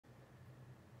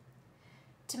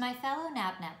To my fellow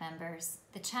NAPNAP members,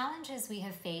 the challenges we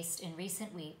have faced in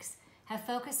recent weeks have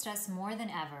focused us more than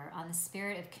ever on the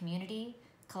spirit of community,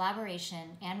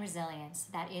 collaboration, and resilience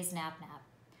that is NAPNAP.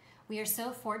 We are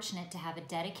so fortunate to have a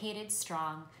dedicated,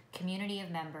 strong community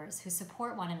of members who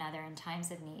support one another in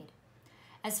times of need.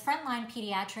 As frontline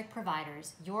pediatric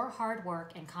providers, your hard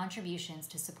work and contributions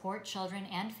to support children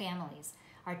and families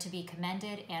are to be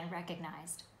commended and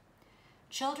recognized.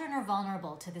 Children are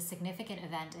vulnerable to the significant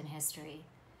event in history.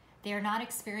 They are not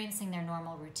experiencing their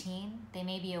normal routine. They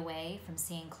may be away from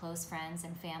seeing close friends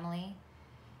and family.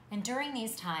 And during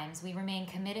these times, we remain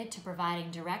committed to providing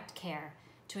direct care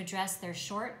to address their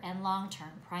short and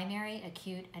long-term primary,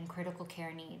 acute, and critical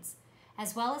care needs,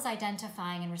 as well as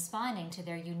identifying and responding to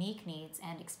their unique needs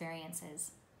and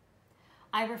experiences.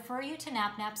 I refer you to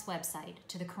NAPNAP's website,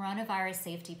 to the coronavirus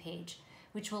safety page,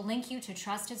 which will link you to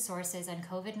trusted sources on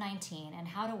COVID-19 and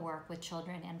how to work with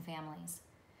children and families.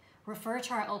 Refer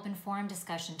to our open forum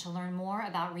discussion to learn more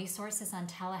about resources on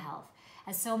telehealth,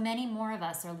 as so many more of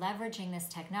us are leveraging this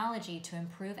technology to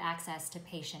improve access to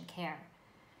patient care.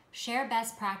 Share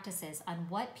best practices on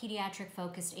what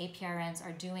pediatric-focused APRNs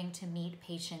are doing to meet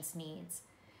patients' needs.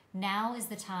 Now is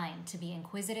the time to be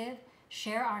inquisitive,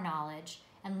 share our knowledge,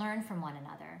 and learn from one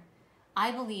another.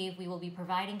 I believe we will be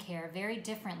providing care very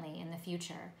differently in the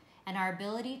future, and our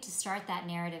ability to start that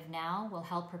narrative now will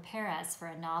help prepare us for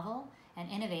a novel and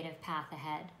innovative path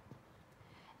ahead.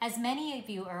 As many of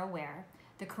you are aware,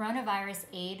 the Coronavirus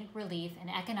Aid, Relief, and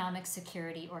Economic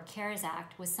Security, or CARES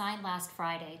Act, was signed last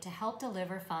Friday to help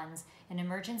deliver funds in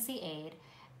emergency aid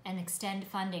and extend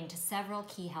funding to several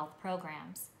key health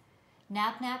programs.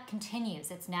 NAPNAP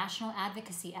continues its national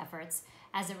advocacy efforts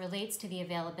as it relates to the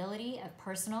availability of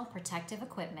personal protective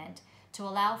equipment to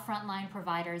allow frontline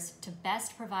providers to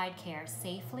best provide care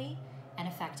safely and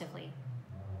effectively.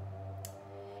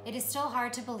 It is still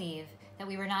hard to believe that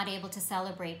we were not able to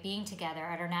celebrate being together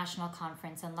at our national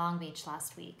conference in Long Beach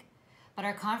last week, but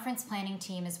our conference planning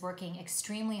team is working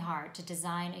extremely hard to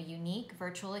design a unique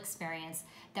virtual experience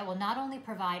that will not only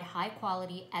provide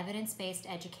high-quality, evidence-based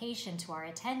education to our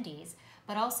attendees,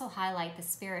 but also highlight the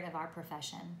spirit of our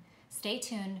profession. Stay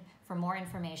tuned for more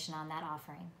information on that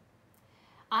offering.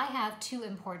 I have two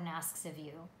important asks of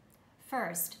you.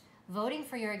 First, voting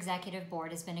for your executive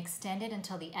board has been extended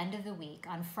until the end of the week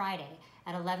on Friday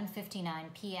at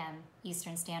 11:59 p.m.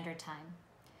 Eastern Standard Time.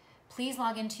 Please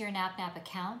log into your NAPNAP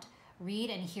account, read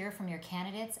and hear from your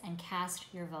candidates, and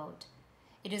cast your vote.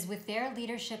 It is with their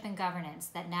leadership and governance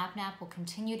that NAPNAP will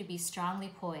continue to be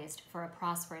strongly poised for a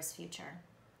prosperous future.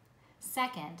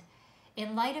 Second,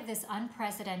 in light of this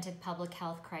unprecedented public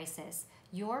health crisis,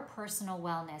 your personal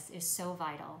wellness is so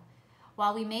vital.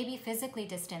 While we may be physically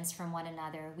distanced from one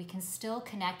another, we can still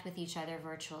connect with each other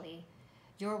virtually.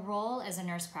 Your role as a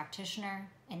nurse practitioner,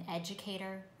 an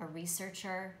educator, a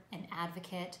researcher, an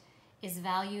advocate is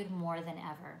valued more than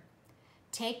ever.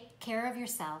 Take care of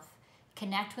yourself,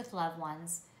 connect with loved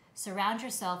ones, surround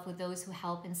yourself with those who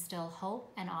help instill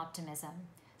hope and optimism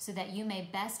so that you may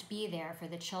best be there for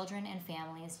the children and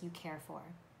families you care for.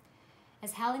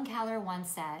 As Helen Keller once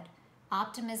said,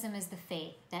 optimism is the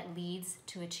faith that leads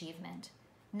to achievement.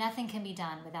 Nothing can be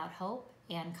done without hope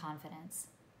and confidence.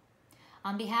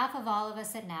 On behalf of all of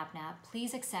us at NAPNAP,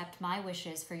 please accept my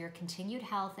wishes for your continued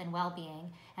health and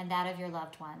well-being and that of your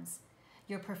loved ones.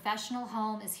 Your professional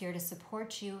home is here to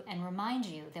support you and remind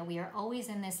you that we are always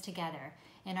in this together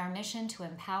in our mission to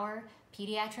empower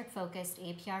pediatric-focused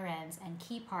APRNs and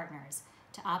key partners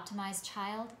to optimize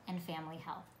child and family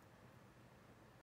health.